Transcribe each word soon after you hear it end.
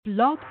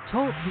Blog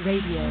Talk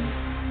Radio.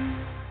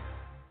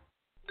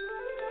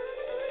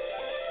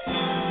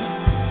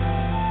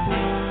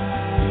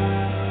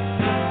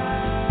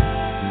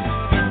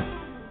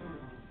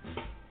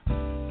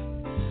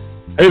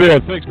 Hey there,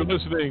 thanks for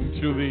listening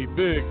to the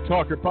Big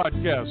Talker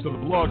Podcast on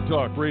the Blog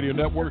Talk Radio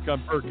Network.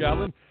 I'm Burke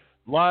Allen,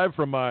 live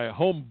from my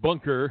home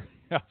bunker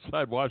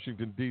outside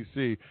Washington,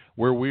 D.C.,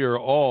 where we are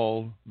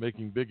all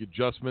making big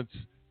adjustments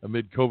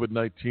amid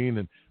COVID-19.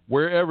 And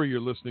wherever you're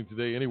listening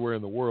today, anywhere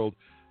in the world,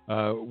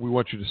 we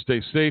want you to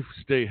stay safe,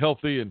 stay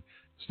healthy, and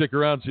stick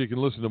around so you can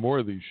listen to more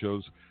of these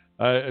shows.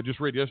 I just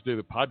read yesterday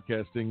that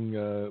podcasting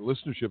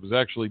listenership is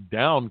actually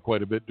down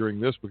quite a bit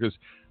during this because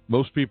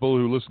most people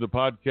who listen to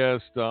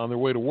podcasts on their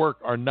way to work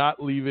are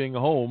not leaving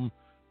home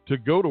to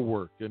go to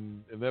work.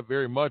 And that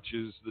very much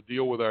is the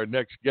deal with our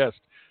next guest,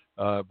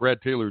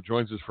 Brad Taylor, who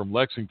joins us from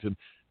Lexington.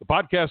 The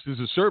podcast is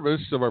a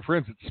service of our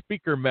friends at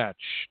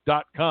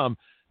SpeakerMatch.com,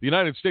 the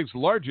United States'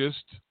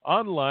 largest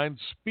online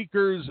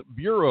speakers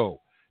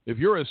bureau. If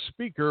you're a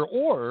speaker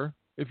or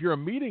if you're a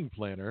meeting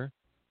planner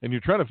and you're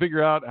trying to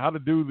figure out how to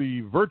do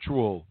the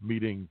virtual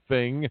meeting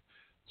thing,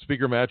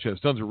 Speaker Match has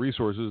tons of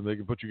resources, and they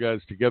can put you guys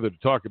together to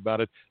talk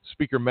about it.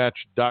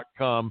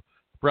 SpeakerMatch.com,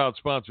 proud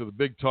sponsor of the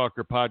Big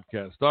Talker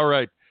Podcast. All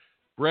right,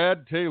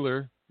 Brad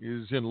Taylor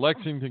is in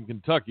Lexington,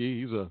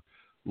 Kentucky. He's a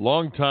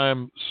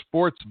longtime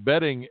sports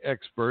betting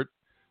expert.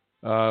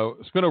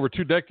 Spent over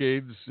 2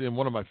 decades in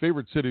one of my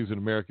favorite cities in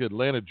America,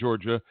 Atlanta,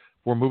 Georgia,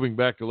 before moving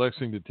back to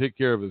Lexington to take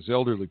care of his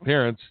elderly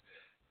parents.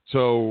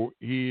 So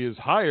he is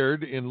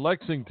hired in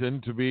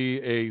Lexington to be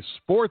a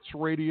sports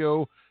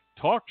radio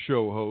talk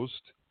show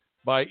host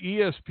by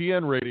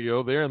ESPN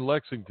Radio there in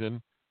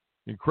Lexington.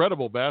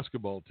 Incredible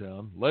basketball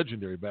town,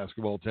 legendary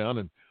basketball town.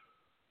 And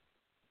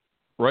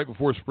right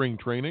before spring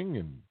training,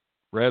 and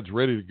Brad's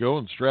ready to go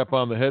and strap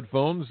on the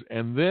headphones.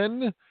 And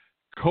then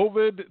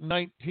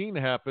COVID-19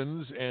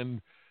 happens,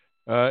 and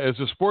as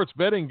a sports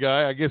betting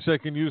guy, I guess I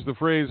can use the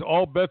phrase,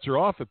 all bets are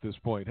off at this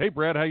point. Hey,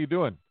 Brad, how you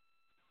doing?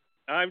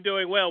 I'm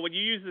doing well. When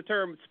you use the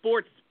term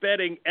sports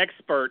betting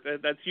expert,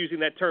 that's using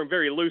that term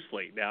very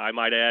loosely now, I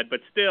might add. But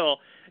still,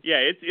 yeah,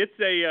 it's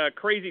a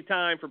crazy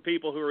time for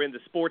people who are in the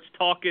sports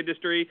talk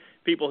industry,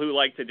 people who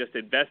like to just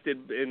invest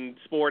in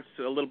sports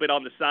a little bit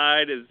on the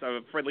side as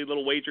a friendly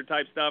little wager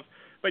type stuff.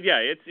 But, yeah,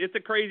 it's a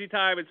crazy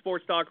time in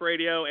sports talk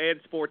radio and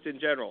sports in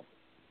general.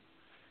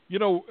 You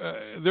know,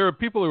 there are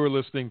people who are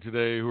listening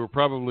today who are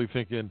probably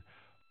thinking,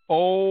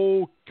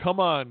 oh,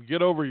 come on,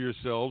 get over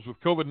yourselves. With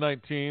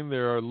COVID-19,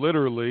 there are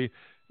literally,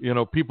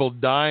 people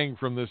dying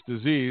from this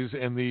disease,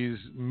 and these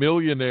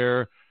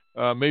millionaire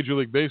Major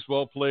League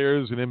Baseball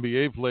players and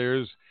NBA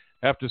players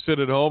have to sit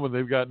at home, and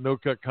they've got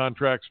no-cut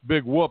contracts.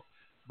 Big whoop.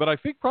 But I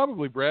think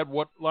probably, Brad,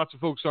 what lots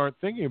of folks aren't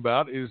thinking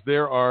about is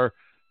there are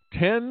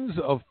tens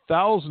of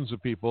thousands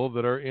of people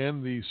that are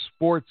in the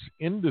sports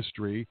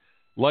industry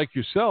like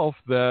yourself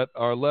that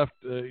are left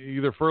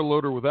either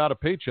furloughed or without a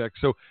paycheck.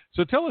 So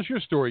tell us your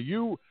story.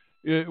 You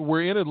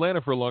were in Atlanta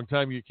for a long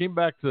time. You came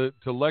back to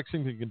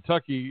Lexington,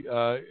 Kentucky.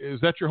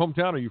 Is that your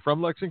hometown? Are you from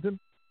Lexington?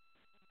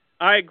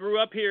 I grew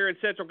up here in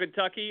central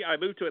Kentucky. I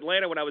moved to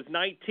Atlanta when I was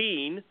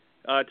 19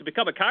 to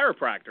become a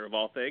chiropractor, of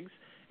all things.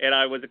 And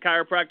I was a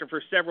chiropractor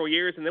for several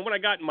years. And then when I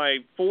got in my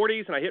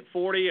 40s and I hit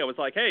 40, I was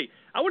like, hey,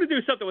 I want to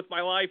do something with my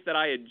life that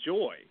I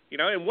enjoy.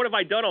 And what have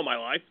I done all my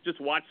life?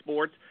 Just watch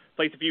sports,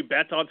 placed a few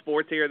bets on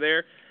sports here and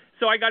there.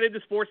 So I got into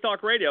sports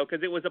talk radio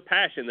because it was a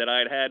passion that I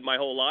had had my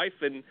whole life.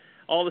 And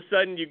all of a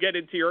sudden you get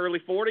into your early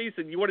 40s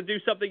and you want to do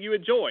something you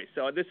enjoy.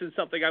 So this is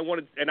something I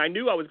wanted, and I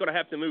knew I was going to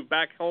have to move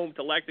back home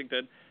to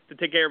Lexington to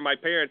take care of my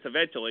parents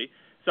eventually.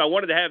 So I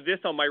wanted to have this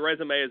on my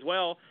resume as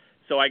well.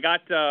 So I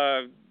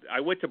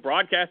went to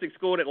broadcasting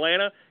school in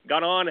Atlanta,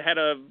 got on, had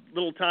a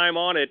little time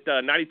on at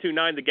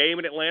 92.9 The Game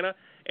in Atlanta.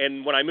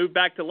 And when I moved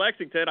back to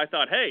Lexington, I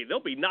thought, hey,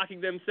 they'll be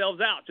knocking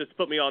themselves out just to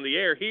put me on the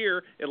air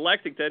here in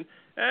Lexington.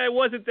 It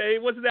wasn't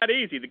that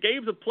easy. The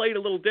games have played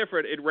a little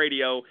different in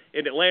radio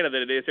in Atlanta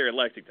than it is here in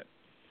Lexington.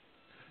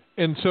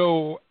 And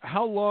so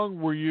how long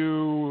were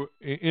you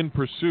in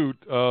pursuit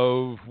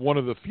of one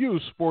of the few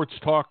sports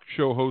talk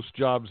show host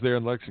jobs there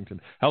in Lexington?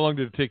 How long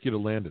did it take you to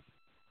land it?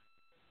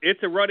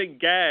 It's a running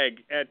gag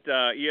at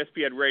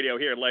ESPN Radio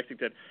here in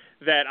Lexington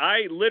that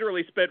I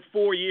literally spent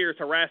 4 years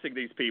harassing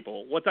these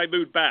people once I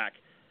moved back.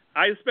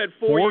 I spent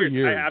 4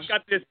 years. I've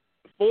got this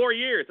 4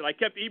 years, and I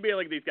kept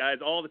emailing these guys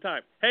all the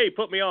time. Hey,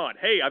 put me on.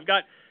 Hey, I've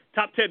got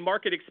top 10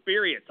 market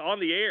experience on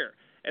the air.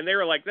 And they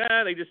were like,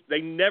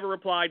 they never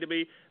replied to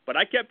me. But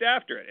I kept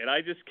after it, and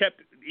I just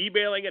kept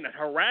emailing and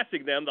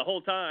harassing them the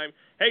whole time.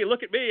 Hey,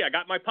 look at me. I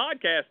got my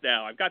podcast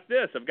now. I've got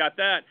this. I've got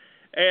that.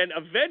 And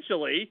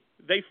eventually,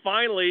 they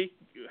finally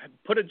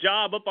put a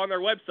job up on their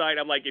website.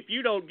 I'm like, if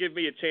you don't give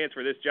me a chance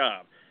for this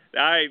job,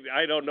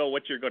 I don't know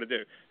what you're going to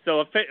do.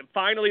 So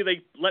finally,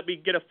 they let me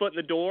get a foot in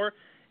the door.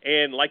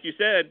 And like you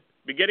said,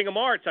 beginning of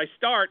March, I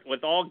start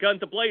with all guns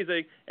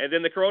a-blazing, and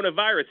then the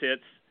coronavirus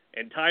hits,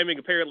 and timing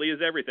apparently is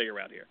everything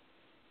around here.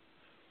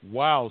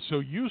 Wow. So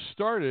you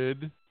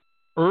started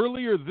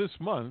earlier this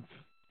month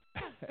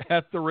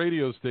at the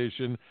radio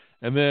station,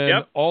 and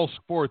then all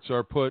sports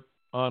are put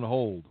on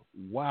hold.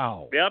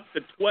 Wow. Yep,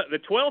 the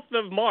 12th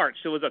of March.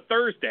 It was a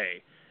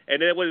Thursday,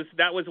 and that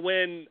was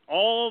when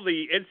all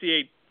the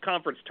NCAA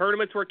conference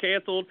tournaments were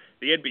canceled.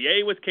 The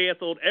NBA was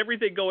canceled.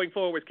 Everything going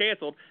forward was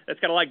canceled. That's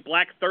kind of like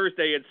Black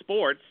Thursday in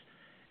sports.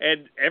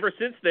 And ever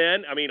since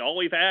then, I mean, all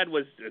we've had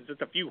was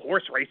just a few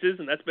horse races,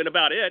 and that's been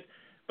about it.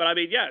 But, I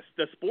mean, yes,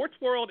 the sports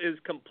world is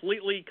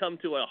completely come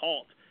to a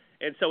halt.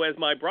 And so has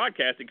my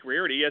broadcasting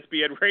career at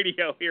ESPN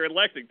Radio here in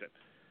Lexington.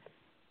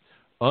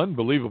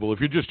 Unbelievable. If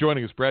you're just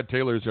joining us, Brad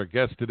Taylor is our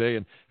guest today.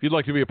 And if you'd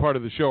like to be a part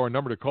of the show, our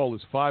number to call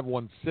is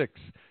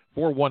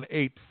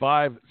 516-418-5635,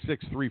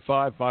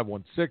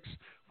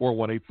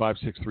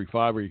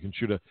 516-418-5635, or you can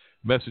shoot a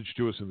message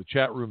to us in the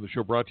chat room. The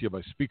show brought to you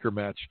by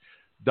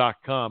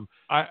SpeakerMatch.com.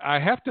 I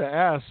have to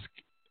ask,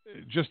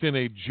 just in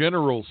a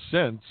general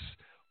sense,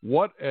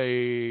 what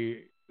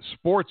a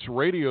sports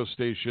radio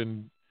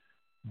station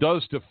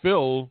does to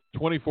fill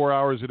 24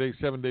 hours a day,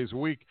 7 days a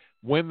week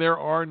when there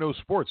are no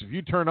sports. If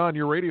you turn on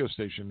your radio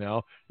station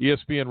now,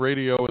 ESPN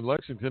Radio in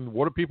Lexington,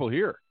 what do people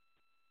hear?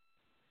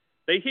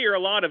 They hear a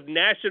lot of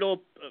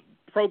national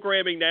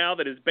programming now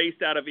that is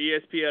based out of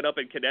ESPN up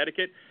in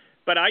Connecticut.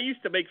 But I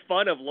used to make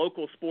fun of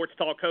local sports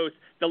talk hosts.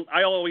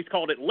 I always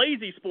called it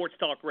lazy sports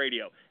talk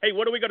radio. Hey,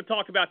 what are we going to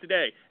talk about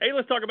today? Hey,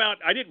 let's talk about,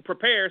 I didn't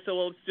prepare, so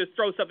let's just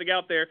throw something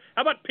out there.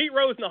 How about Pete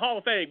Rose in the Hall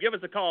of Fame? Give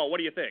us a call. What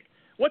do you think?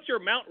 What's your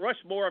Mount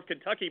Rushmore of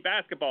Kentucky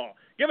basketball?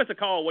 Give us a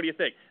call. What do you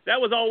think? That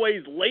was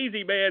always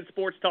lazy man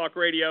sports talk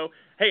radio.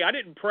 Hey, I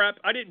didn't prep.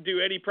 I didn't do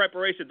any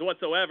preparations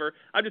whatsoever.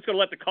 I'm just going to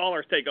let the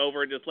callers take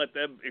over and just let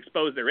them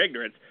expose their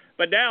ignorance.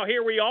 But now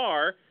here we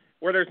are,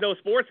 where there's no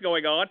sports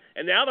going on,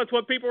 and now that's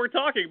what people are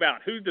talking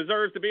about. Who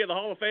deserves to be in the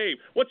Hall of Fame?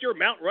 What's your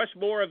Mount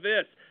Rushmore of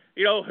this?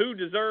 You know, who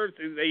deserves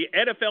the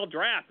NFL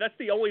draft? That's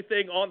the only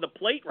thing on the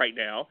plate right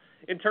now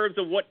in terms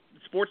of what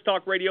sports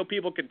talk radio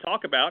people can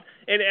talk about,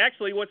 and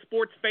actually what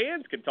sports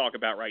fans can talk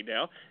about right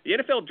now. The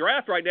NFL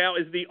draft right now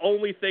is the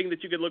only thing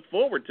that you can look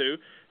forward to.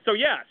 So,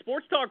 yeah,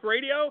 sports talk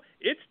radio,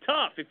 it's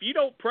tough. If you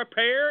don't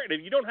prepare and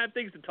if you don't have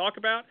things to talk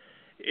about,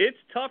 it's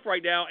tough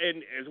right now.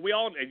 And as we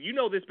all, and you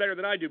know this better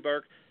than I do,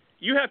 Burke,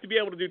 you have to be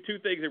able to do two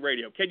things in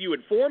radio. Can you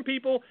inform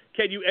people?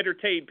 Can you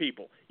entertain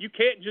people? You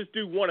can't just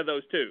do one of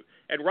those two.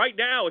 And right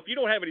now, if you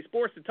don't have any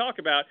sports to talk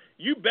about,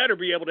 you better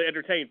be able to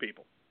entertain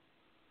people.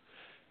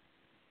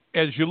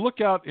 As you look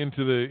out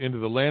into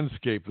the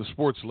landscape, the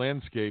sports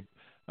landscape,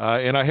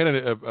 and I had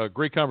a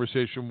great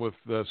conversation with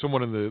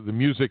someone in the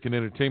music and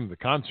entertainment, the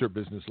concert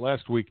business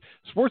last week.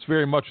 Sports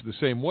very much the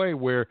same way,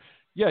 where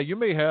yeah, you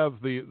may have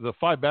the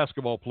 5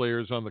 basketball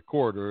players on the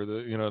court or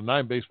the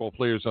 9 baseball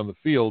players on the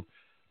field,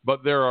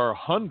 but there are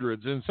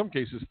hundreds, in some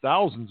cases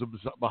thousands of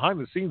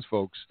behind-the-scenes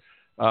folks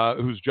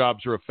whose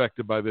jobs are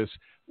affected by this.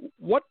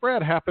 What,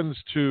 Brad, happens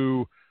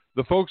to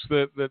the folks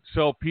that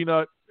sell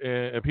peanuts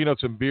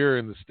and beer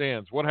in the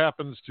stands? What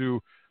happens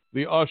to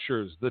the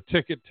ushers, the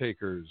ticket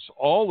takers,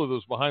 all of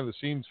those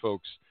behind-the-scenes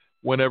folks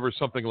whenever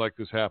something like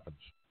this happens?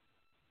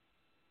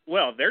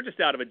 Well, they're just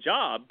out of a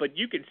job, but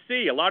you can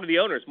see a lot of the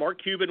owners.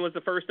 Mark Cuban was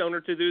the first owner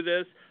to do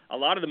this. A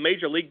lot of the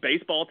Major League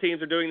Baseball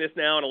teams are doing this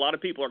now, and a lot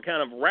of people are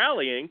kind of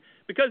rallying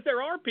because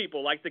there are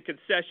people like the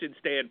concession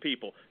stand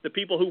people, the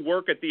people who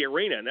work at the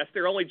arena, and that's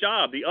their only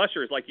job, the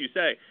ushers, like you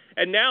say.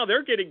 And now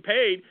they're getting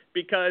paid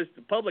because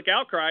the public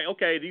outcry,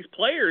 okay, these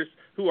players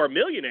who are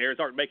millionaires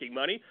aren't making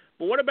money,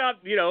 but what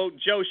about, Joe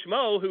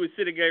Schmo who is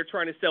sitting there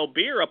trying to sell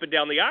beer up and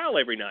down the aisle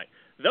every night?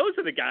 Those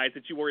are the guys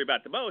that you worry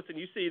about the most, and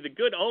you see the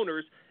good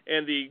owners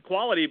and the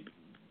quality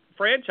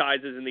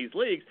franchises in these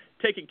leagues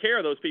taking care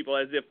of those people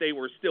as if they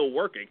were still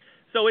working.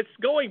 So it's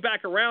going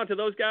back around to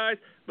those guys,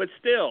 but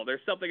still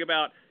there's something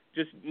about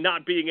just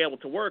not being able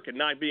to work and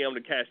not being able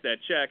to cash that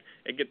check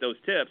and get those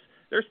tips.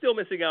 They're still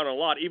missing out on a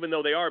lot, even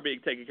though they are being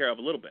taken care of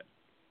a little bit.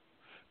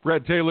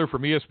 Brad Taylor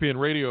from ESPN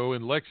Radio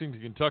in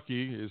Lexington,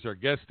 Kentucky is our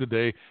guest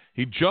today.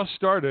 He just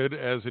started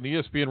as an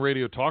ESPN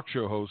Radio talk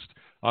show host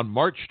on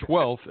March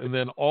 12th, and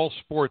then all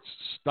sports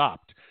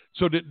stopped.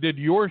 So did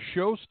your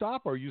show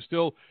stop? Or are you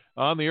still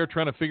on the air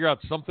trying to figure out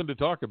something to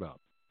talk about?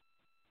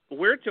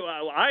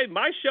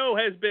 My show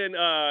has been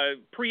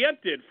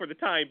preempted for the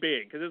time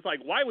being, because it's like,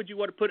 why would you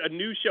want to put a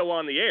new show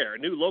on the air, a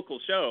new local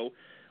show,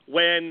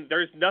 when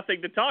there's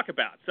nothing to talk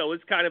about? So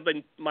it's kind of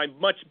been my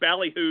much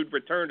ballyhooed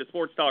return to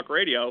sports talk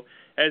radio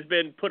has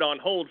been put on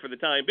hold for the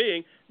time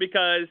being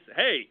because,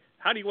 hey,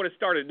 how do you want to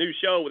start a new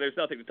show when there's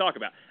nothing to talk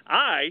about?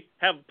 I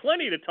have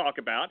plenty to talk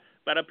about,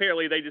 but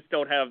apparently they just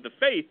don't have the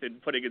faith in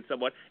putting in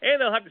someone,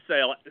 and they'll have to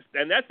sell.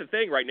 And that's the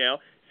thing right now,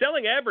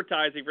 selling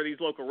advertising for these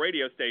local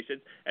radio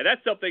stations, and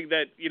that's something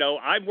that,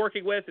 I'm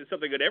working with and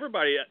something that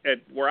everybody at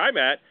where I'm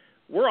at,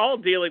 we're all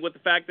dealing with the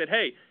fact that,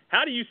 hey,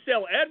 how do you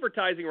sell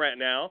advertising right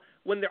now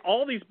when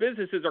all these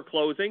businesses are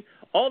closing?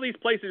 All these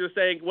places are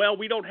saying, well,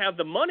 we don't have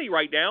the money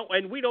right now,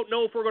 and we don't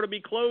know if we're going to be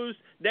closed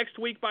next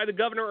week by the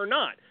governor or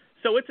not.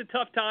 So it's a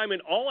tough time in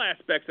all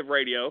aspects of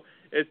radio,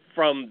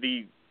 from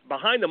the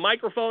behind the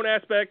microphone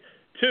aspect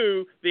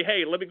to the,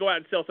 hey, let me go out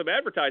and sell some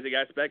advertising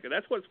aspect, and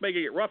that's what's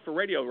making it rough for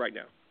radio right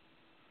now.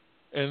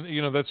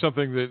 And, that's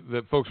something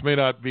that folks may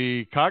not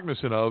be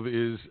cognizant of,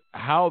 is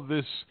how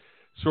this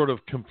sort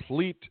of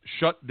complete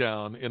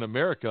shutdown in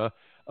America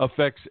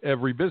affects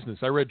every business.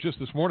 I read just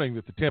this morning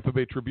that the Tampa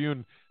Bay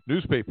Tribune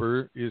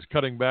newspaper is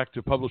cutting back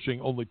to publishing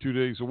only 2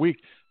 days a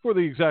week for the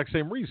exact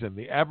same reason.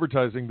 The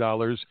advertising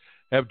dollars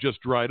have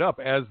just dried up,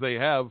 as they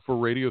have for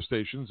radio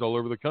stations all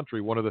over the country.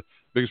 One of the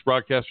biggest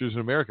broadcasters in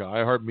America,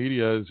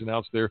 iHeartMedia, has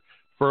announced they're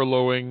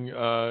furloughing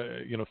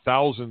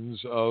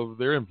thousands of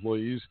their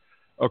employees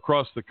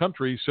across the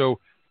country. So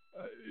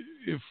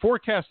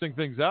forecasting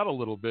things out a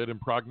little bit and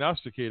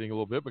prognosticating a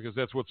little bit, because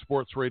that's what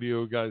sports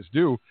radio guys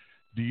do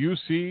you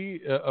see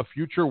a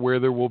future where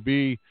there will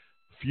be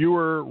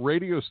fewer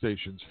radio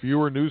stations,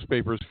 fewer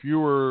newspapers,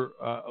 fewer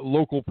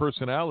local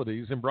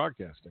personalities in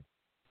broadcasting?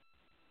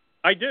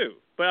 I do.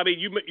 But, I mean,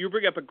 you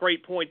bring up a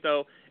great point,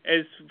 though.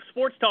 As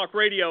sports talk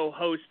radio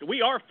hosts,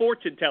 we are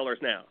fortune tellers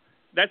now.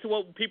 That's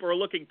what people are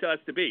looking to us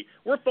to be.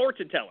 We're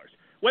fortune tellers.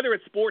 Whether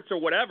it's sports or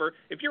whatever,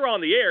 if you're on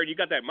the air and you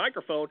got that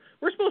microphone,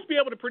 we're supposed to be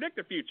able to predict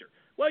the future.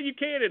 Well, you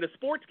can in a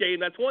sports game,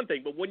 that's one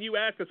thing. But when you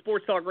ask a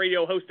sports talk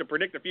radio host to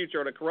predict the future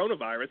on a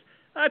coronavirus,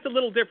 that's a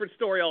little different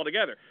story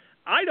altogether.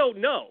 I don't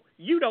know.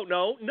 You don't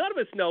know. None of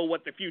us know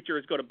what the future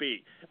is going to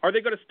be. Are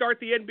they going to start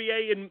the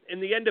NBA in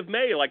the end of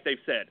May, like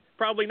they've said?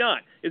 Probably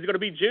not. Is it going to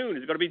be June?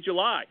 Is it going to be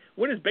July?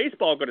 When is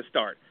baseball going to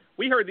start?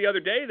 We heard the other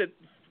day that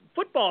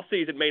football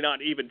season may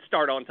not even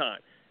start on time.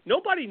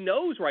 Nobody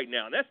knows right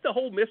now. That's the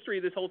whole mystery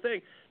of this whole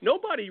thing.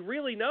 Nobody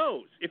really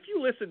knows. If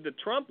you listen to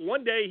Trump,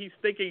 one day he's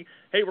thinking,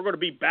 hey, we're going to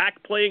be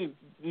back playing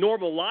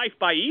normal life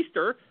by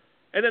Easter.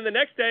 And then the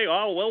next day,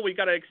 oh, well, we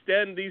got to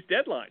extend these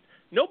deadlines.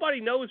 Nobody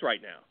knows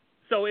right now.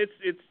 So it's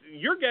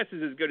your guess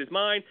is as good as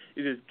mine,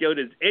 is as good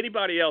as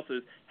anybody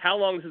else's, how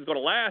long this is going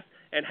to last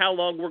and how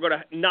long we're going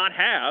to not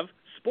have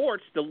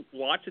sports to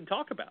watch and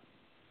talk about.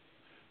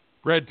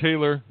 Brad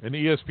Taylor, an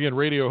ESPN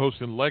radio host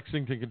in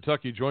Lexington,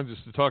 Kentucky, joins us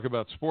to talk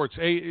about sports.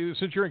 Hey,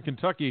 since you're in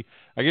Kentucky,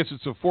 I guess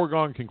it's a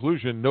foregone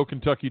conclusion, no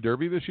Kentucky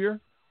Derby this year?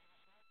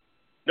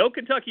 No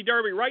Kentucky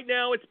Derby. Right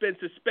now it's been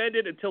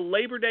suspended until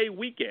Labor Day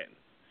weekend.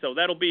 So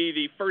that'll be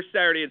the first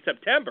Saturday in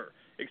September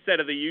instead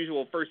of the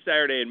usual first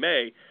Saturday in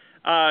May.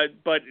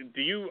 But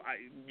do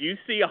you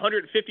see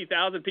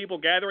 150,000 people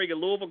gathering in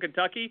Louisville,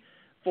 Kentucky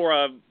for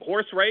a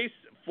horse race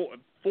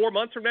 4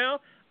 months from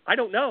now? I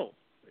don't know.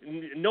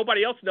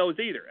 Nobody else knows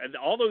either. And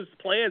all those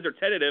plans are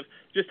tentative,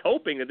 just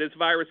hoping that this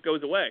virus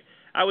goes away.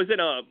 I was in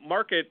a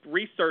market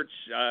research,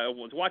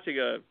 was watching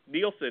a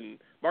Nielsen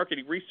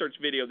marketing research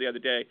video the other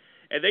day,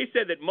 and they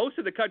said that most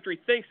of the country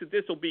thinks that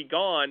this will be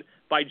gone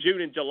by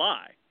June and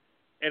July.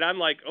 And I'm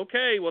like,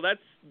 okay, well, that's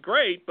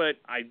great, but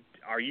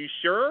are you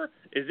sure?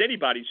 Is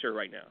anybody sure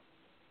right now?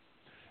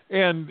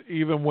 And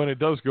even when it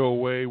does go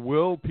away,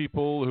 will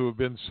people who have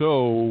been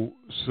so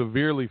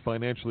severely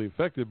financially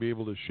affected be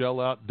able to shell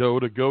out dough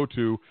to go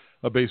to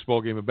a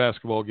baseball game, a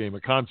basketball game,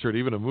 a concert,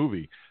 even a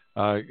movie?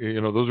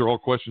 Those are all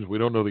questions we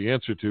don't know the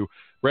answer to.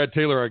 Brad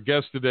Taylor, our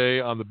guest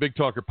today on the Big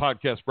Talker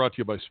podcast, brought to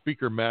you by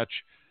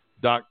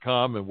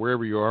SpeakerMatch.com. And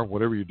wherever you are,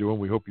 whatever you're doing,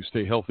 we hope you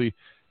stay healthy,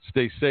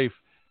 stay safe.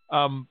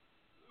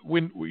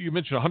 When you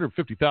mentioned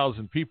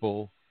 150,000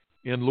 people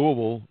in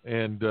Louisville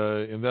and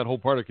in that whole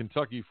part of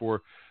Kentucky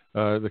for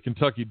the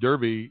Kentucky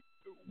Derby,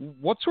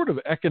 what sort of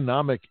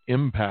economic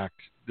impact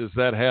does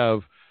that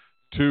have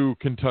to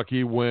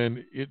Kentucky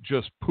when it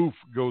just poof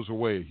goes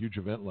away, a huge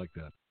event like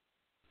that?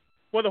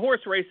 Well, the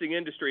horse racing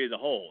industry as a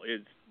whole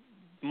is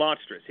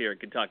monstrous here in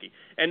Kentucky.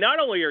 And not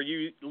only are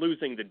you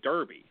losing the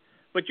Derby,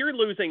 but you're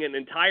losing an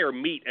entire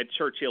meet at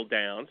Churchill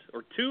Downs,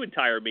 or two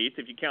entire meets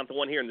if you count the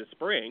one here in the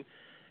spring.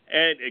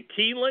 And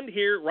Keeneland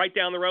here, right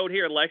down the road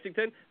here in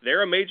Lexington,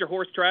 they're a major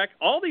horse track.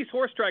 All these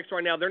horse tracks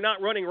right now, they're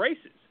not running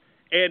races.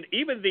 And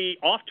even the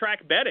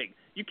off-track betting,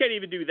 you can't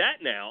even do that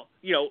now,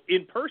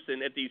 in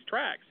person at these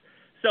tracks.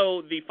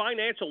 So the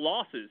financial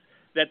losses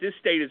that this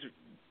state is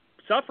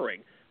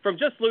suffering from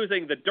just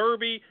losing the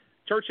Derby,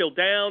 Churchill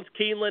Downs,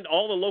 Keeneland,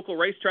 all the local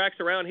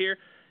racetracks around here,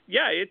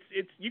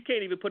 it's you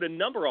can't even put a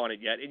number on it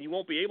yet, and you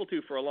won't be able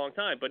to for a long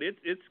time. But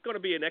it's going to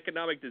be an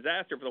economic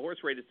disaster for the horse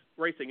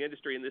racing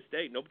industry in this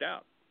state, no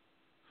doubt.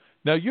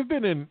 Now, you've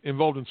been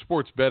involved in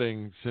sports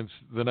betting since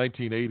the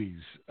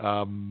 1980s,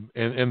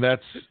 and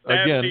that's,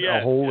 again,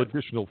 a whole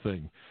additional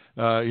thing.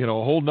 A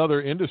whole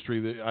nother industry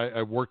that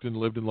I worked and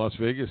lived in Las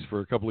Vegas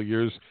for a couple of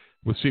years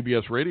with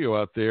CBS Radio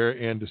out there,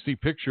 and to see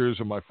pictures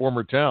of my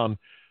former town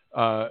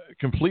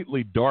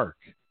completely dark.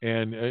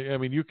 And, I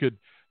mean, you could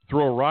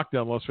throw a rock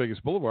down Las Vegas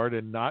Boulevard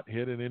and not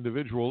hit an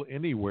individual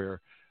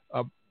anywhere.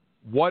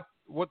 What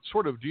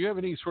sort of – do you have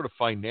any sort of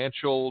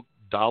financial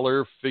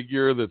dollar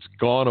figure that's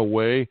gone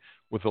away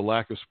with the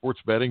lack of sports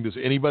betting? Does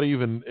anybody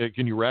even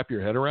can you wrap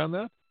your head around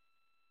that?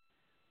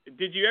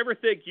 Did you ever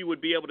think you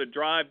would be able to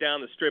drive down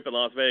the strip in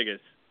Las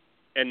Vegas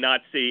and not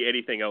see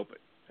anything open?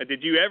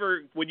 Did you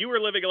ever, when you were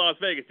living in Las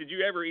Vegas, did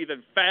you ever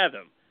even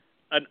fathom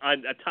a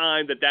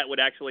time that would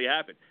actually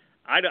happen?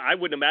 I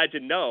wouldn't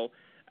imagine, no.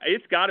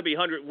 It's got to be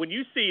hundreds. When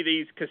you see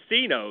these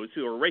casinos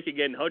who are raking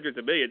in hundreds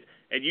of millions,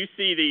 and you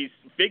see these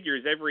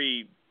figures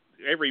every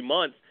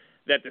month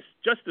that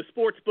just the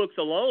sports books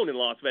alone in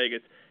Las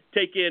Vegas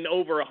take in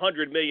over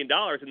 $100 million,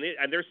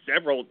 and there's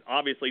several,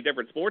 obviously,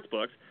 different sports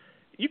books.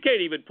 You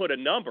can't even put a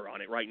number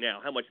on it right now,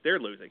 how much they're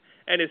losing.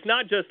 And it's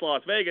not just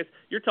Las Vegas.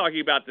 You're talking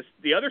about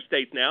the other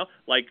states now,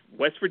 like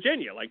West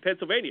Virginia, like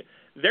Pennsylvania.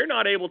 They're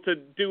not able to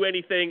do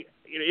anything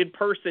in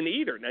person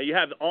either. Now, you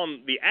have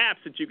on the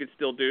apps that you can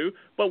still do,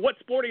 but what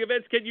sporting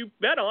events can you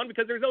bet on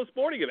because there's no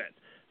sporting events?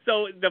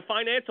 So the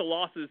financial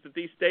losses that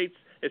these states,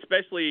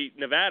 especially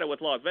Nevada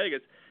with Las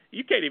Vegas,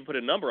 you can't even put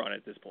a number on it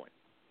at this point.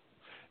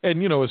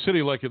 And, a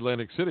city like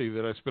Atlantic City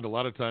that I spend a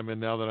lot of time in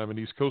now that I'm an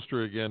East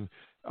Coaster again,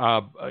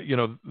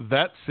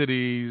 that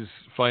city's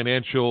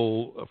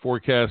financial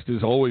forecast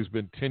has always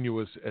been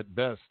tenuous at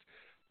best.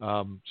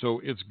 So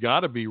it's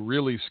got to be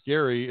really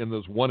scary in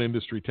those one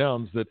industry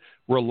towns that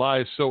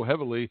rely so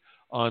heavily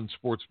on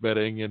sports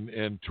betting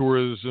and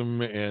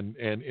tourism and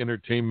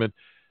entertainment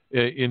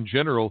in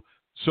general.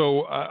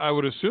 So I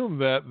would assume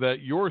that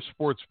your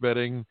sports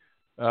betting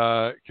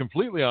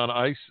completely on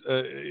ice.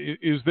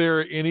 Is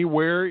there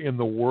anywhere in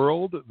the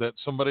world that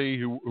somebody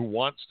who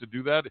wants to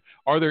do that?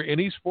 Are there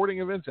any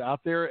sporting events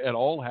out there at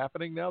all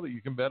happening now that you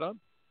can bet on?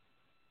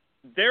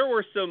 There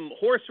were some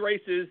horse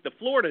races. The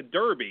Florida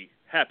Derby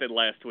happened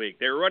last week.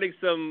 They were running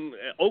some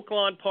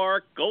Oaklawn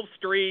Park,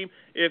 Gulfstream.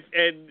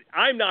 And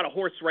I'm not a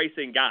horse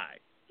racing guy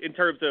in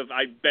terms of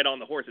I bet on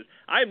the horses.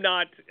 I am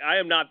not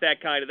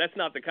that kind of. That's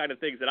not the kind of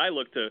things that I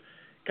look to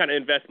kind of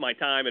invest my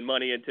time and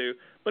money into.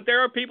 But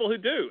there are people who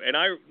do, and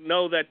I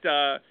know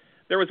that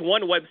there was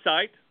one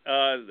website,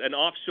 an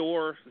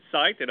offshore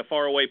site in a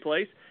faraway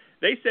place.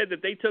 They said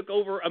that they took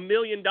over $1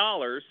 million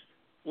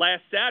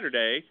last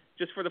Saturday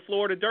just for the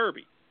Florida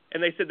Derby,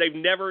 and they said they've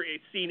never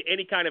seen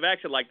any kind of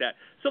action like that.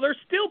 So there's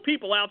still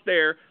people out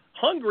there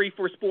hungry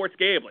for sports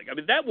gambling. I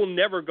mean, that will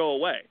never go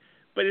away.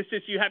 But it's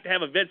just you have to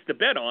have events to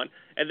bet on,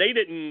 and they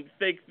didn't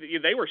think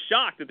 – they were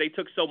shocked that they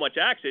took so much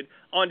action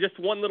on just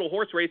one little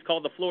horse race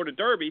called the Florida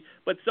Derby.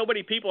 But so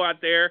many people out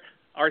there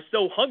are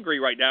so hungry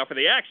right now for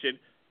the action,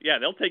 yeah,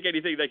 they'll take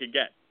anything they can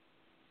get.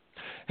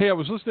 Hey, I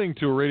was listening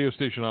to a radio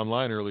station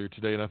online earlier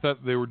today, and I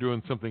thought they were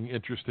doing something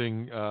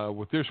interesting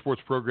with their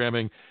sports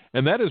programming,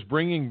 and that is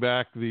bringing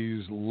back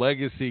these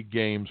legacy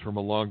games from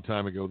a long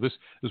time ago. This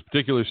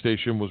particular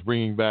station was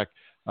bringing back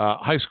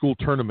high school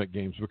tournament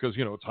games because,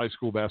 it's high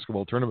school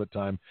basketball tournament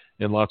time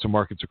in lots of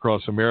markets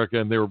across America,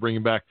 and they were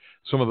bringing back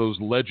some of those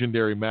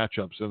legendary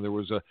matchups. And there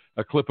was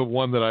a clip of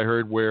one that I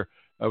heard where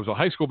it was a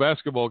high school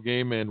basketball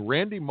game, and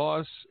Randy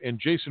Moss and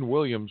Jason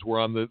Williams were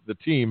on the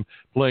team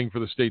playing for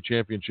the state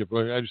championship.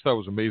 I just thought it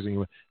was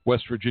amazing.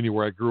 West Virginia,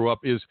 where I grew up,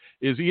 is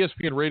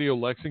ESPN Radio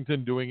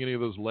Lexington doing any of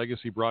those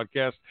legacy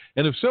broadcasts?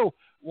 And if so,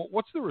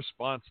 what's the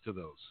response to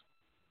those?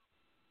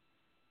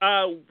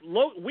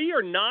 We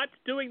are not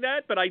doing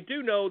that, but I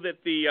do know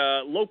that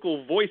the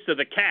local Voice of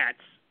the Cats,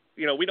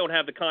 we don't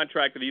have the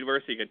contract with the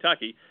University of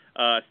Kentucky,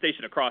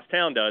 station across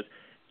town does,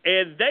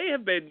 and they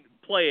have been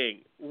playing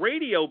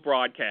radio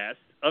broadcasts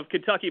of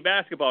Kentucky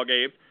basketball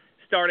games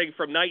starting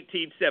from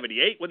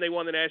 1978 when they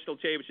won the national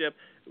championship,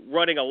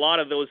 running a lot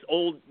of those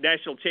old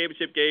national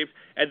championship games,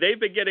 and they've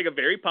been getting a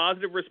very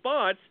positive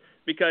response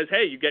because,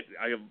 hey, you get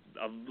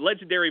a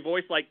legendary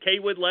voice like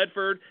Kaywood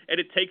Ledford, and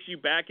it takes you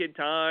back in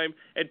time,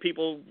 and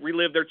people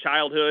relive their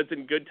childhoods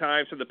and good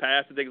times from the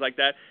past and things like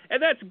that.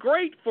 And that's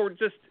great for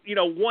just,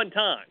 one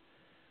time.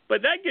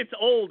 But that gets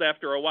old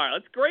after a while.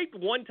 It's great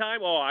one time.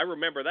 Oh, I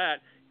remember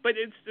that. But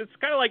it's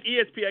kind of like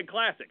ESPN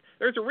Classic.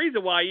 There's a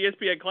reason why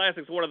ESPN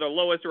Classic is one of the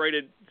lowest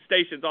rated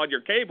stations on your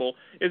cable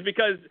is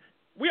because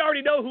we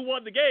already know who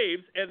won the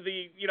games and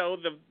the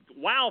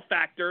wow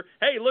factor.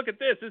 Hey, look at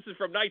this. This is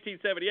from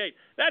 1978.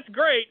 That's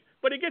great,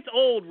 but it gets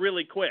old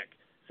really quick.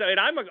 So, and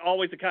I'm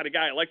always the kind of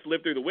guy that likes to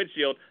live through the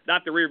windshield,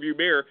 not the rearview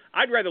mirror.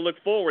 I'd rather look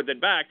forward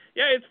than back.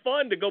 Yeah, it's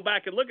fun to go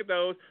back and look at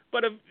those,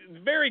 but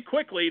very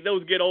quickly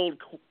those get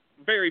old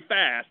very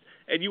fast,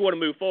 and you want to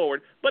move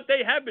forward. But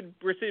they have been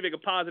receiving a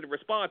positive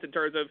response in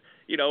terms of,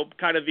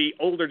 kind of the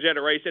older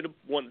generation,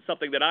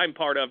 something that I'm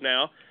part of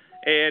now,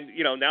 and,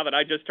 now that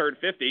I just turned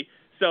 50.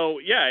 So,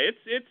 yeah,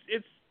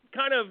 it's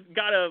kind of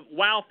got a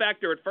wow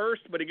factor at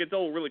first, but it gets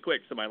old really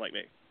quick, somebody like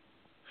me.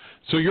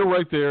 So you're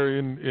right there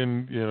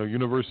in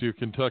University of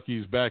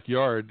Kentucky's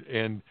backyard,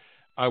 and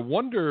I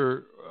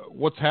wonder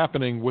what's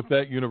happening with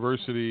that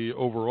university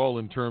overall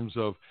in terms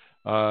of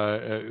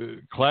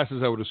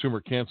classes I would assume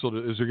are canceled.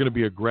 Is there going to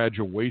be a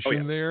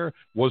graduation there?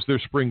 Was there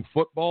spring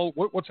football?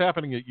 What's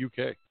happening at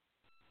UK?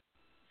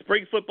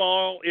 Spring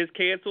football is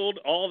canceled.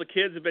 All the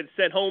kids have been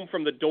sent home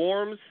from the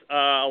dorms.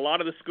 A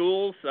lot of the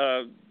schools,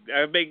 the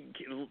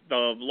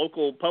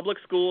local public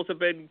schools have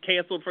been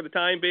canceled for the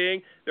time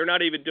being. They're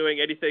not even doing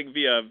anything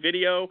via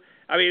video.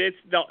 I mean, it's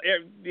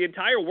the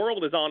entire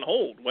world is on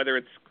hold, whether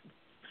it's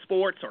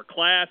sports or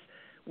class.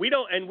 We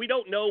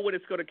don't know when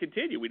it's going to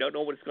continue. We don't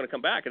know when it's going to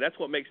come back, and that's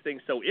what makes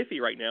things so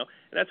iffy right now.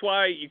 And that's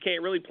why you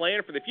can't really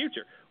plan for the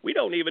future. We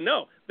don't even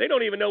know. They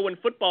don't even know when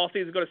football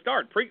season is going to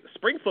start.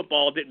 Spring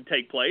football didn't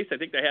take place. I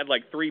think they had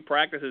like 3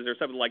 practices or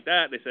something like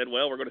that. They said,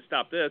 well, we're going to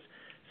stop this.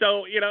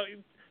 So,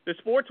 the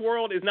sports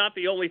world is not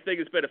the only thing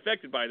that's been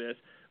affected by this,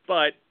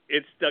 but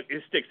it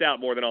sticks out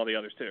more than all the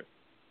others too.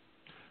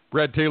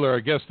 Brad Taylor,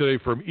 our guest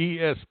today from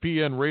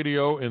ESPN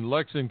Radio in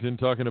Lexington,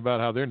 talking about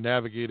how they're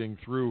navigating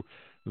through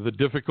the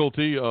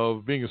difficulty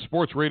of being a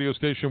sports radio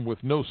station with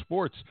no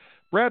sports.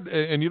 Brad,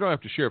 and you don't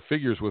have to share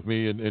figures with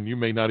me, and you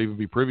may not even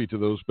be privy to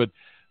those, but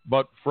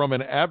from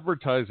an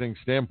advertising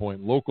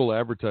standpoint, local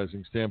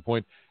advertising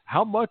standpoint,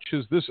 how much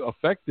has this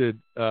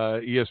affected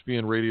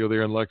ESPN Radio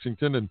there in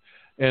Lexington,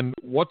 and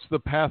what's the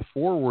path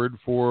forward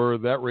for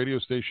that radio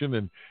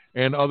station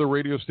and other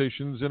radio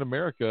stations in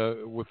America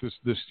with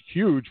this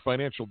huge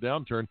financial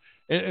downturn?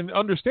 And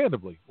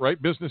understandably, right?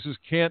 Businesses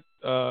can't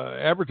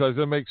advertise. It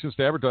doesn't make sense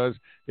to advertise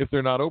if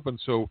they're not open.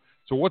 So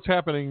what's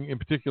happening in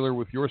particular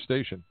with your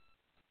station?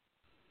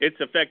 It's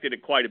affected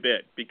it quite a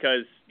bit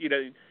because,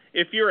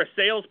 if you're a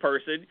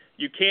salesperson,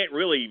 you can't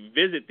really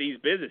visit these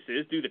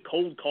businesses, do the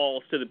cold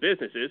calls to the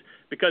businesses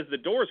because the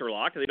doors are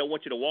locked and they don't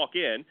want you to walk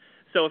in.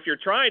 So if you're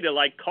trying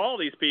to call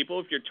these people,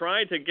 if you're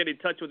trying to get in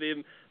touch with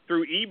them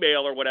through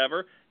email or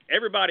whatever,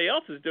 everybody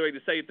else is doing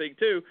the same thing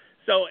too.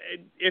 So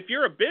if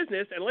you're a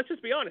business, and let's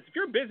just be honest, if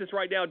you're a business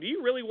right now, do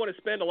you really want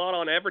to spend a lot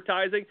on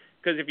advertising?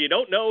 Because if you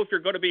don't know if you're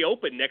going to be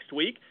open next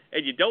week,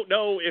 and you don't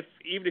know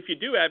even if you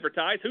do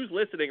advertise, who's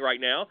listening right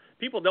now,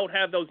 people don't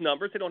have those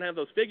numbers, they don't have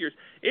those figures.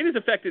 It has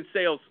affected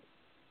sales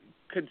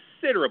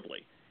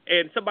considerably.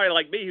 And somebody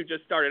like me who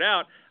just started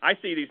out, I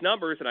see these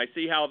numbers and I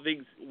see how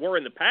things were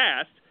in the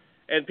past,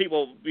 and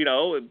people,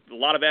 a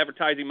lot of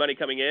advertising money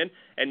coming in,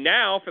 and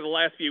now for the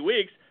last few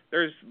weeks,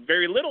 there's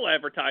very little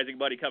advertising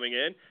money coming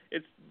in.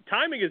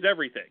 Timing is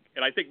everything,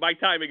 and I think my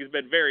timing has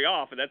been very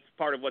off, and that's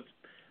part of what's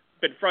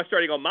been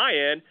frustrating on my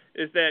end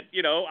is that,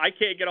 I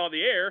can't get on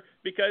the air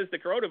because the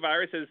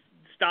coronavirus has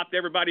stopped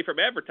everybody from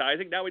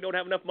advertising. Now we don't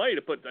have enough money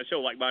to put a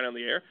show like mine on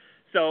the air.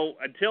 So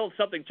until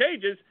something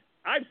changes,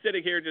 I'm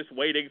sitting here just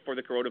waiting for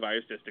the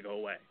coronavirus just to go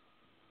away.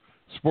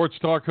 Sports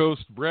Talk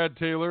host Brad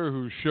Taylor,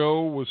 whose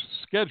show was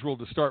scheduled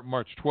to start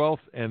March 12th,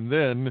 and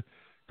then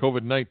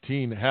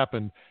COVID-19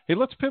 happened. Hey,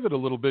 let's pivot a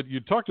little bit. You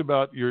talked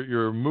about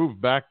your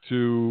move back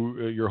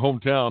to your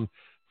hometown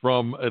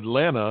from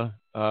Atlanta,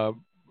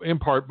 in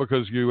part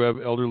because you have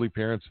elderly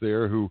parents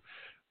there who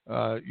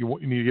you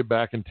need to get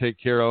back and take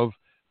care of.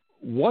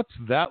 What's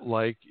that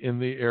like in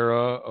the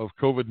era of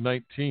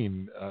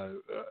COVID-19?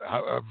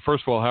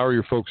 First of all, how are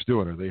your folks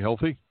doing? Are they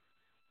healthy?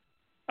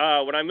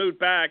 When I moved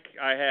back,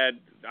 I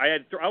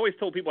always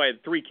told people I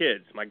had 3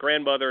 kids, my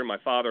grandmother, my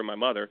father, and my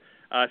mother.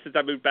 Since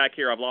I moved back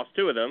here, I've lost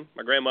 2 of them.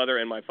 My grandmother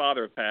and my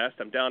father have passed.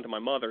 I'm down to my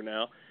mother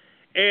now.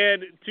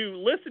 And to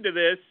listen to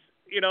this,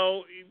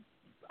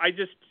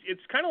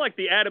 it's kind of like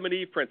the Adam and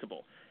Eve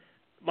principle.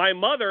 My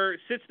mother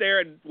sits there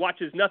and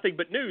watches nothing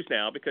but news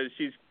now because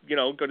she's,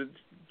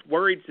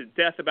 worried to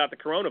death about the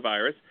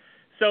coronavirus.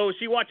 So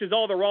she watches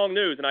all the wrong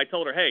news. And I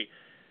told her, hey,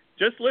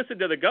 just listen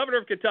to the governor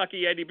of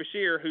Kentucky, Andy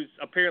Beshear, who's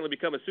apparently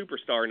become a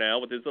superstar now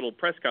with his little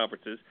press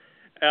conferences,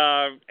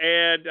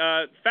 and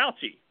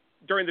Fauci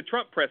during the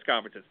Trump press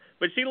conferences.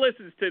 But she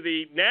listens to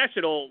the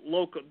national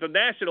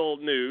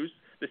news,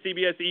 the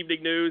CBS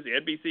Evening News, the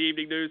NBC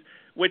Evening News,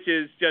 which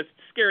is just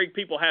scaring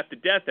people half to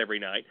death every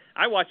night.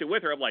 I watch it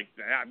with her. I'm like,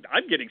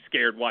 I'm getting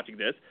scared watching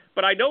this,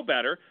 but I know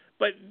better.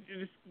 But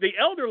the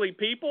elderly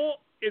people,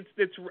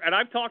 and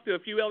I've talked to a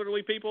few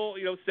elderly people,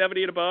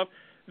 70 and above,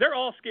 they're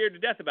all scared to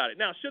death about it.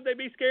 Now, should they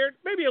be scared?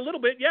 Maybe a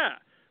little bit, yeah,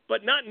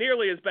 but not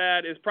nearly as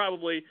bad as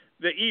probably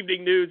the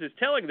evening news is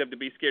telling them to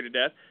be scared to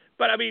death.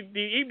 But, I mean, the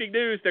evening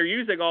news, they're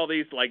using all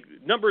these,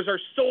 numbers are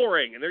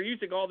soaring, and they're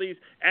using all these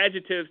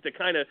adjectives to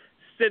kind of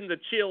send the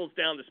chills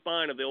down the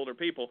spine of the older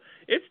people.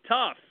 It's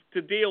tough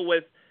to deal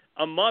with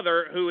a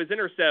mother who is in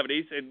her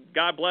 70s, and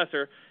God bless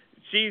her,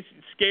 she's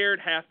scared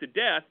half to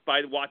death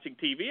by watching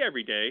TV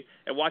every day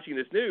and watching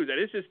this news. And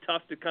it's just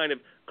tough to kind of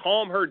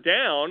calm her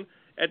down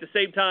at the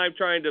same time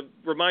trying to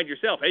remind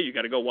yourself, hey, you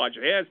got to go wash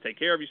your hands, take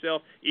care of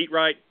yourself, eat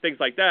right, things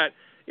like that.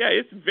 Yeah,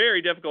 it's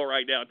very difficult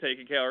right now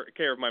taking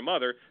care of my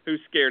mother, who's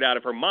scared out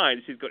of her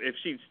mind. If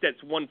she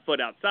steps 1 foot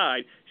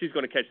outside, she's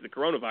going to catch the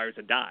coronavirus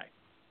and die.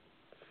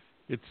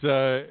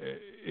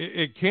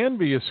 It can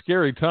be a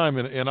scary time,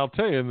 and I'll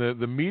tell you,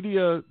 the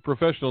media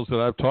professionals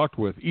that I've talked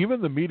with,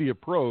 even the media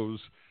pros,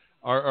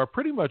 are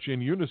pretty much in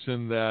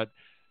unison that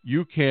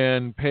you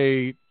can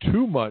pay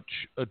too much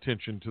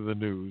attention to the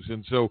news.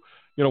 And so,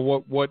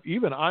 what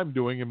even I'm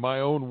doing in my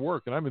own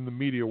work, and I'm in the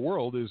media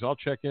world, is I'll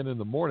check in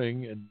the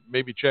morning and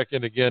maybe check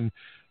in again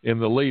in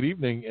the late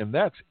evening, and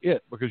that's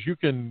it, because you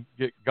can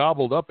get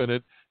gobbled up in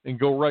it and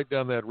go right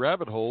down that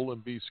rabbit hole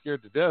and be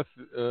scared to death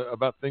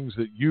about things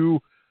that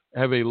you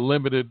have a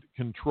limited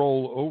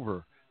control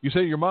over. You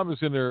say your mom is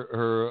in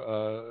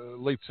her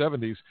late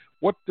 70s.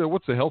 What's the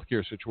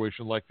healthcare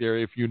situation like there,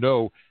 if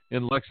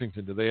in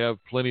Lexington? Do they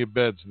have plenty of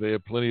beds? Do they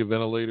have plenty of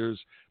ventilators,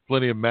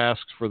 plenty of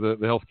masks for the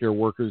healthcare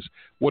workers?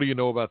 What do you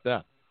know about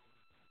that?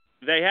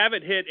 They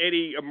haven't hit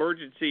any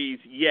emergencies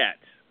yet.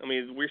 I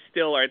mean, we're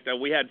still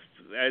we had,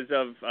 as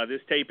of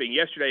this taping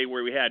yesterday,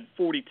 where we had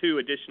 42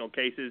 additional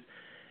cases.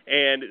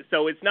 And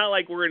so it's not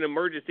like we're in an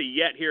emergency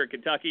yet here in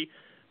Kentucky.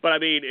 But, I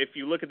mean, if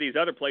you look at these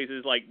other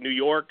places like New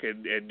York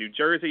and New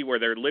Jersey, where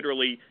they're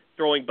literally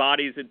throwing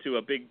bodies into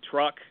a big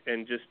truck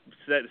and just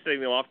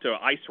sending them off to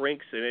ice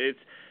rinks. And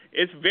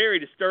it's very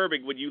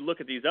disturbing when you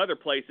look at these other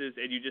places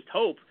and you just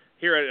hope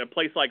here at a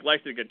place like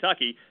Lexington,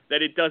 Kentucky,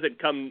 that it doesn't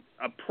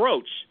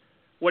approach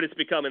what it's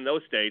become in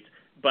those states.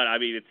 But, I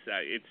mean,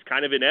 it's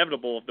kind of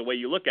inevitable the way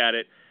you look at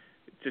it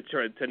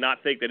to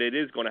not think that it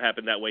is going to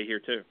happen that way here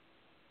too.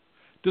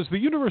 Does the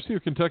University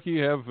of Kentucky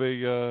have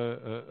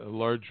a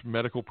large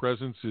medical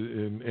presence,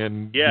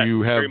 and yes, do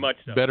you have very much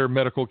so. Better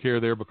medical care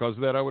there because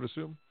of that, I would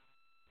assume?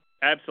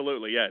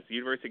 Absolutely, yes. The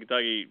University of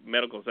Kentucky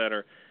Medical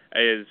Center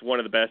is one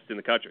of the best in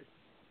the country.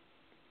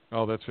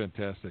 Oh, that's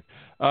fantastic.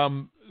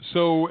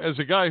 So as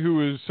a guy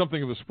who is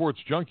something of a sports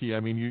junkie, I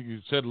mean, you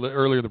said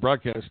earlier in the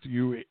broadcast,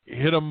 you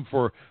hit them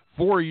for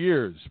 4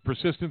 years.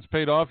 Persistence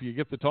paid off. You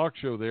get the talk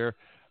show there.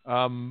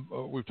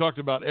 We've talked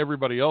about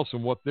everybody else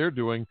and what they're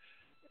doing.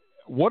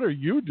 What are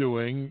you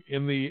doing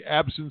in the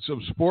absence of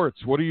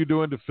sports? What are you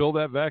doing to fill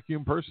that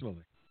vacuum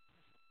personally?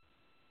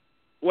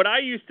 When I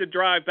used to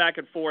drive back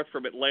and forth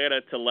from Atlanta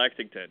to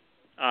Lexington,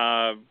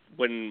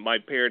 when my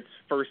parents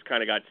first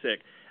kind of got sick,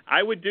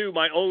 I would do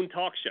my own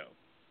talk show.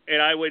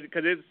 And I would,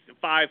 because it's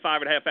a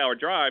 5.5 hour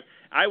drive,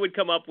 I would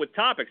come up with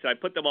topics. I'd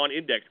put them on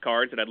index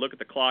cards, and I'd look at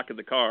the clock in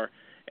the car,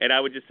 and I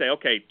would just say,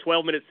 okay,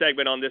 12-minute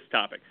segment on this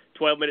topic,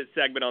 12-minute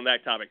segment on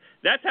that topic.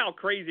 That's how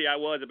crazy I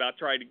was about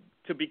trying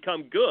to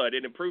become good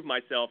and improve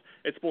myself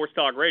at Sports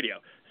Talk Radio.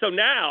 So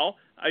now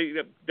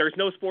there's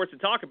no sports to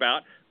talk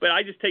about, but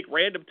I just take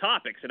random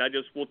topics, and I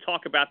just will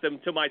talk about them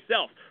to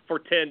myself for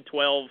 10,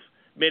 12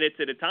 minutes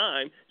at a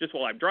time, just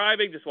while I'm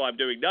driving, just while I'm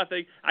doing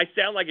nothing. I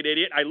sound like an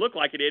idiot. I look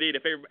like an idiot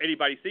if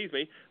anybody sees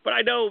me, but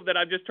I know that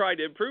I'm just trying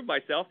to improve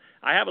myself.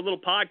 I have a little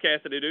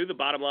podcast that I do, the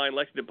Bottom Line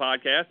Lexington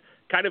podcast.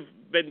 Kind of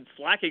been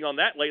slacking on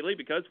that lately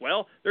because,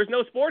 well, there's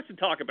no sports to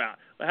talk about.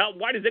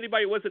 Why does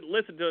anybody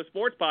listen to a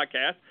sports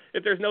podcast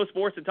if there's no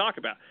sports to talk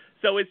about?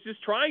 So it's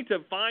just trying to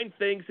find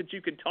things that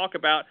you can talk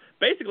about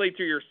basically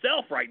to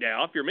yourself right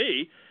now, if you're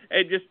me,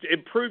 and just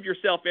improve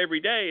yourself every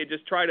day and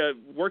just try to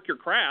work your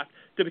craft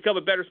to become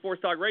a better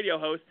Sports Talk Radio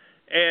host.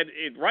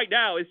 And right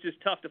now, it's just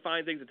tough to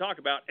find things to talk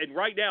about. And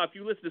right now, if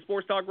you listen to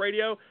Sports Talk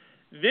Radio,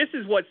 this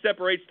is what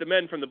separates the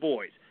men from the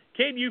boys.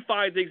 Can you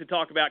find things to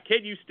talk about?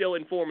 Can you still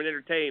inform and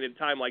entertain at a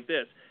time like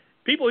this?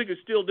 People who can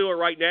still do it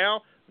right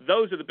now,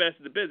 those are the best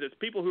in the business.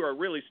 People who are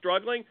really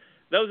struggling,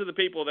 those are the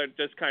people that are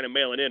just kind of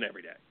mailing in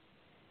every day.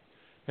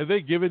 Have they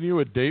given you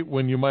a date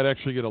when you might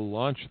actually get to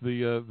launch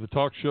the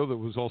talk show that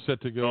was all set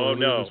to go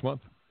earlier this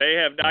month? They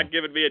have not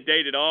given me a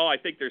date at all. I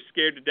think they're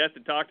scared to death to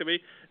talk to me.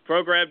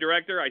 Program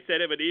director, I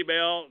sent him an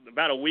email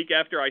about a week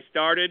after I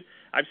started.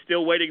 I'm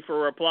still waiting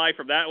for a reply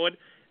from that one.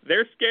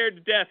 They're scared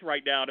to death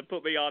right now to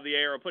put me on the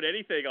air or put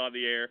anything on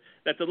the air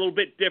that's a little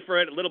bit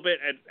different, a little bit.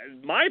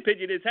 And my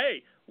opinion is,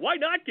 hey, why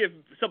not give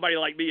somebody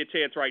like me a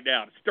chance right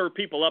now to stir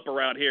people up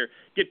around here,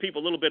 get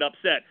people a little bit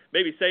upset,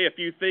 maybe say a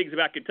few things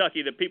about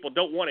Kentucky that people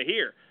don't want to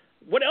hear?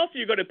 What else are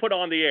you going to put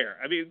on the air?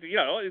 I mean,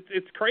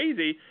 it's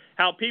crazy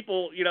how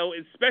people,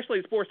 especially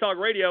in Sports Talk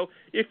Radio,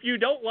 if you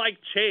don't like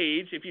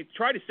change, if you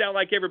try to sound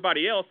like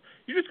everybody else,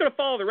 you're just going to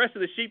follow the rest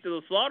of the sheep to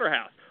the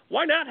slaughterhouse.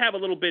 Why not have a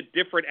little bit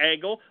different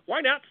angle? Why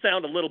not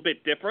sound a little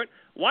bit different?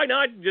 Why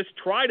not just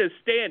try to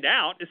stand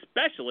out,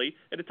 especially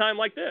at a time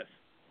like this?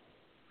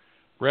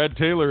 Brad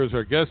Taylor is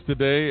our guest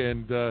today,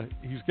 and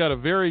he's got a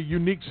very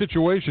unique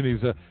situation.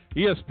 He's a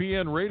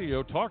ESPN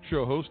Radio talk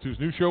show host whose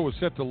new show was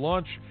set to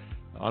launch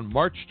on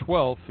March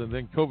 12th, and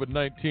then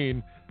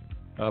COVID-19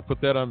 put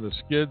that on the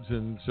skids.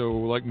 And so,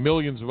 like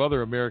millions of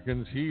other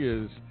Americans, he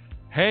is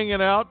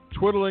hanging out,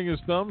 twiddling his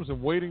thumbs, and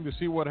waiting to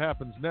see what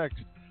happens next.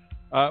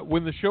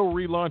 When the show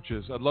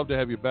relaunches, I'd love to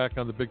have you back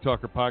on the Big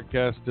Talker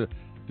podcast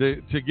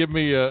to give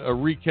me a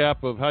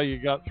recap of how you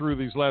got through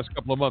these last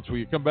couple of months. Will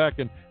you come back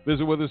and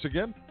visit with us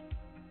again?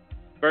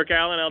 Burke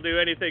Allen, I'll do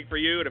anything for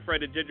you and a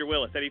friend of Ginger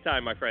Willis.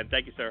 Anytime, my friend.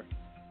 Thank you, sir.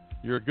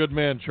 You're a good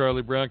man,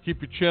 Charlie Brown.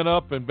 Keep your chin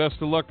up, and best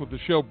of luck with the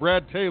show.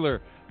 Brad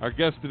Taylor, our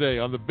guest today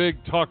on the Big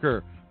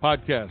Talker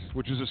podcast,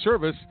 which is a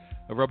service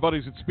of our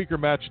buddies at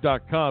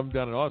SpeakerMatch.com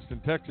down in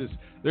Austin, Texas.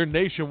 They're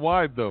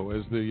nationwide, though,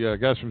 as the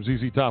guys from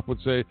ZZ Top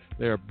would say.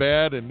 They are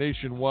bad and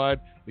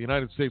nationwide, the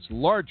United States'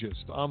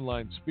 largest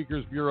online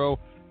speakers bureau.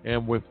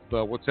 And with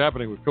what's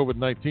happening with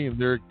COVID-19,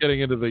 they're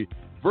getting into the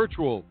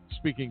virtual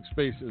speaking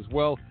space as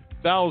well.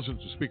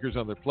 Thousands of speakers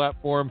on their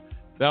platform.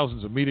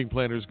 Thousands of meeting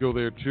planners go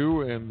there,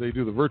 too, and they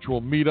do the virtual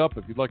meetup.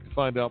 If you'd like to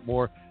find out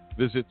more,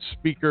 visit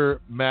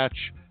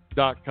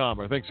SpeakerMatch.com.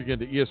 Our thanks again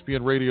to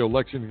ESPN Radio,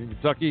 Lexington,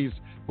 Kentucky's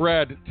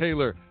Brad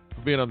Taylor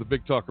for being on the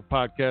Big Talker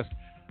podcast.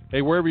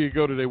 Hey, wherever you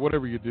go today,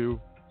 whatever you do,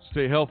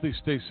 stay healthy,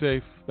 stay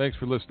safe. Thanks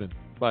for listening.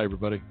 Bye,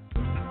 everybody.